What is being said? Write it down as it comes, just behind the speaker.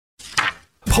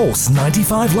Pulse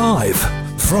 95 Live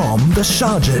from the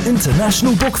Sharjah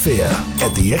International Book Fair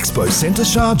at the Expo Centre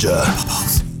Sharjah.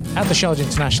 At the Sharjah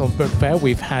International Book Fair,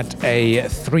 we've had a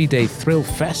 3-day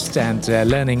ThrillFest and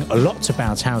learning a lot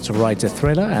about how to write a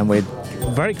thriller, and we're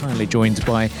very kindly joined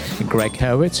by Gregg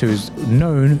Hurwitz, who's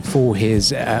known for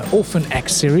his Orphan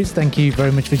X series. Thank you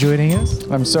very much for joining us.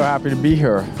 I'm so happy to be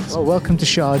here. Well, welcome to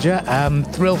Sharjah.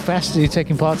 ThrillFest, you're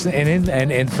taking part in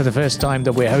and for the first time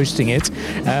that we're hosting it.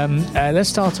 Let's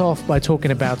start off by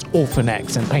talking about Orphan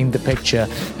X and paint the picture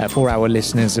for our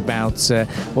listeners about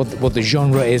what the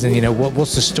genre is and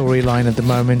what's the storyline at the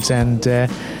moment, and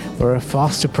we're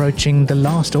fast approaching the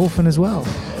last Orphan as well.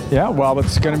 Yeah, well,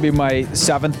 it's going to be my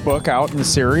 7th book out in the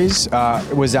series.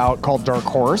 It was out called Dark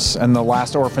Horse, and the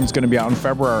last Orphan's going to be out in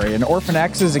February. And Orphan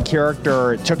X is a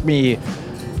character. It took me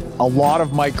a lot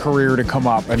of my career to come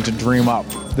up and to dream up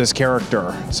this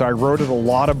character. So I wrote it a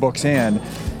lot of books in.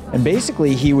 And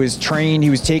basically, he was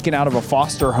taken out of a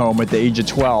foster home at the age of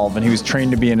 12, and he was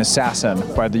trained to be an assassin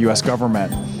by the U.S.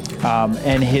 government.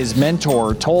 And his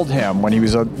mentor told him when he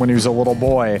was a little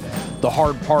boy, the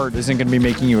hard part isn't going to be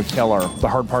making you a killer. The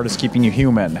hard part is keeping you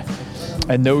human.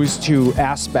 And those two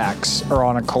aspects are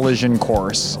on a collision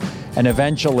course. And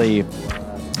eventually,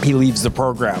 he leaves the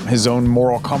program. His own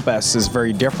moral compass is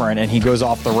very different, and he goes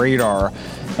off the radar.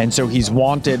 And so he's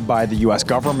wanted by the U.S.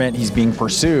 government, he's being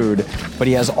pursued, but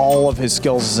he has all of his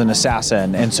skills as an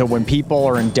assassin. And so when people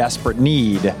are in desperate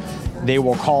need, they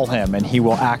will call him, and he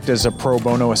will act as a pro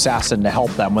bono assassin to help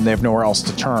them when they have nowhere else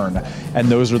to turn. And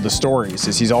those are the stories,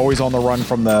 is he's always on the run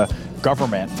from the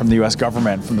government, from the U.S.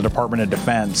 government, from the Department of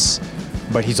Defense,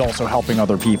 but he's also helping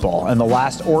other people. And The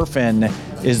Last Orphan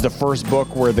is the first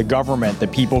book where the government, the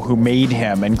people who made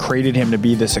him and created him to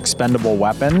be this expendable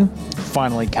weapon,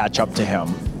 finally catch up to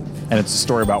him. And it's a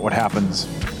story about what happens.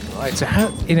 Right, so how,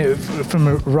 from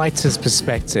a writer's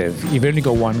perspective, you've only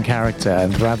got one character,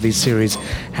 and throughout these series,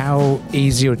 how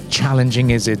easy or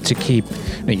challenging is it to keep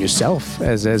yourself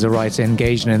as a writer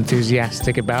engaged and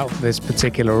enthusiastic about this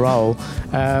particular role?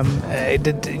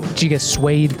 Do you get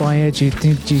swayed by it? Do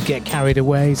you get carried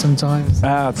away sometimes?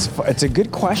 It's a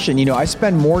good question. I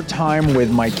spend more time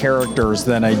with my characters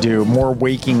than I do, more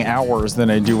waking hours than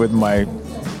I do with my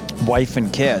wife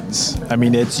and kids. I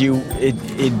mean,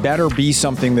 it better be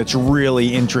something that's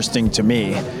really interesting to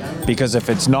me, because if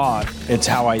it's not, it's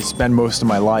how I spend most of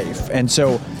my life. And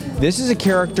so this is a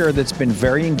character that's been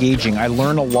very engaging. I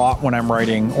learn a lot when I'm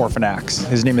writing Orphan X.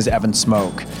 His name is Evan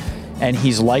Smoke, and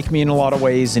he's like me in a lot of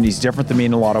ways, and he's different than me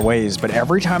in a lot of ways. But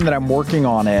every time that I'm working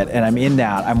on it and I'm in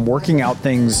that, I'm working out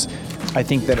things I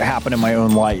think that happen in my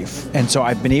own life. And so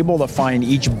I've been able to find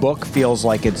each book feels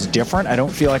like it's different. I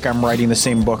don't feel like I'm writing the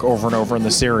same book over and over in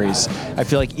the series. I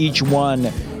feel like each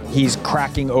one, he's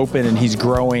cracking open and he's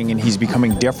growing and he's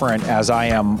becoming different as I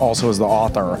am also as the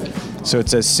author. So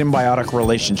it's a symbiotic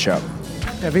relationship.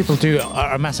 Yeah, people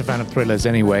are a massive fan of thrillers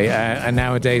anyway, and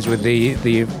nowadays with the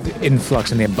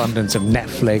influx and the abundance of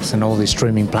Netflix and all these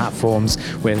streaming platforms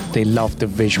where they love the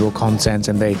visual content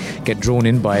and they get drawn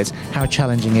in by it, how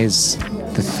challenging is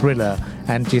the thriller?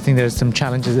 And do you think there's some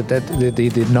challenges that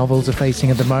the novels are facing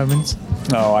at the moment?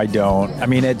 No, I don't.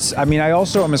 I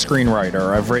also am a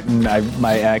screenwriter.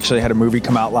 I actually had a movie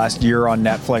come out last year on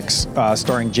Netflix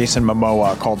starring Jason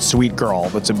Momoa called Sweet Girl.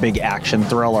 That's a big action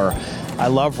thriller. I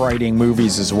love writing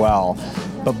movies as well,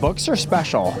 but books are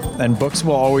special, and books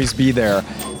will always be there.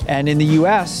 And in the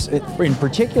U.S. in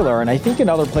particular, and I think in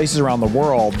other places around the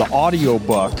world, the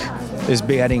audiobook is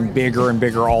getting bigger and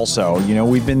bigger also.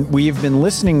 We've been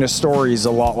listening to stories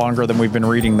a lot longer than we've been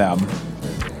reading them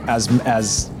as a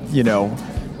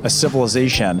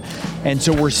civilization. And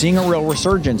so we're seeing a real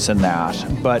resurgence in that.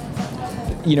 But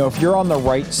if you're on the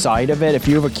right side of it, if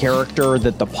you have a character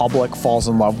that the public falls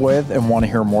in love with and want to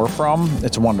hear more from,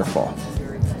 it's wonderful.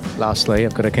 Lastly,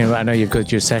 I know you've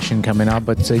got your session coming up,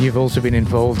 but you've also been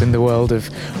involved in the world of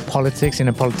politics.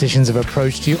 Politicians have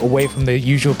approached you away from the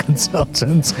usual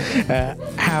consultants. For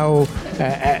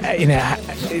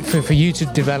you to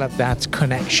develop that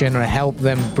connection or help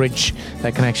them bridge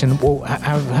that connection,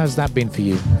 how's that been for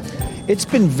you? It's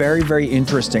been very, very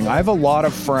interesting. I have a lot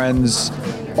of friends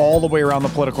all the way around the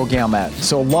political gamut.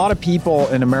 So a lot of people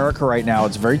in America right now,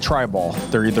 it's very tribal.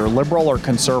 They're either liberal or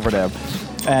conservative.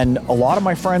 And a lot of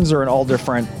my friends are in all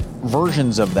different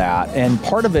versions of that. And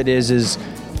part of it is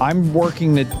I'm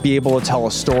working to be able to tell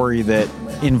a story that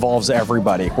involves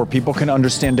everybody, where people can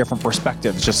understand different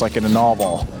perspectives, just like in a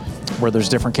novel, where there's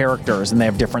different characters and they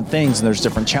have different things and there's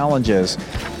different challenges.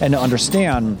 And to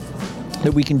understand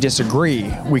that we can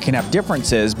disagree, we can have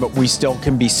differences, but we still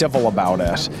can be civil about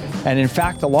it. And in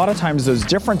fact, a lot of times those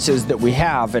differences that we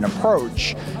have in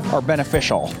approach are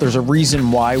beneficial. There's a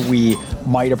reason why we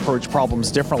might approach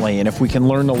problems differently, and if we can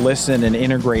learn to listen and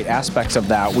integrate aspects of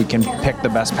that, we can pick the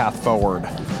best path forward.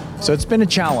 So it's been a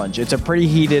challenge. It's a pretty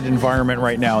heated environment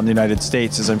right now in the United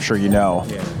States, as I'm sure you know.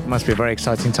 Yeah. It must be a very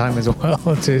exciting time as well.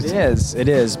 It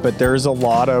is, but there's a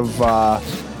lot of,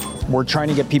 we're trying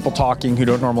to get people talking who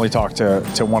don't normally talk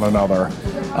to one another.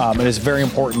 And it's very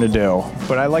important to do.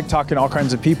 But I like talking to all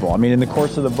kinds of people. I mean, in the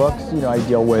course of the books, I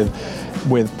deal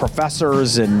with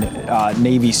professors and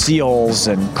Navy SEALs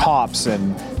and cops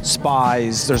and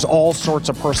spies. There's all sorts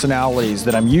of personalities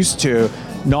that I'm used to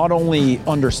not only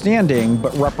understanding,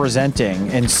 but representing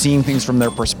and seeing things from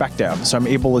their perspective. So I'm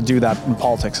able to do that in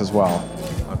politics as well.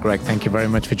 Well, Gregg, thank you very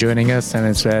much for joining us, and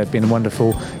it's been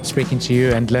wonderful speaking to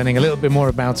you and learning a little bit more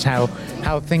about how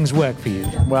things work for you.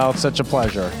 Well, it's such a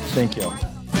pleasure. Thank you.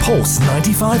 Pulse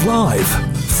 95 Live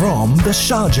from the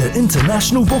Sharjah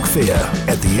International Book Fair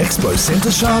at the Expo Centre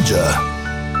Sharjah.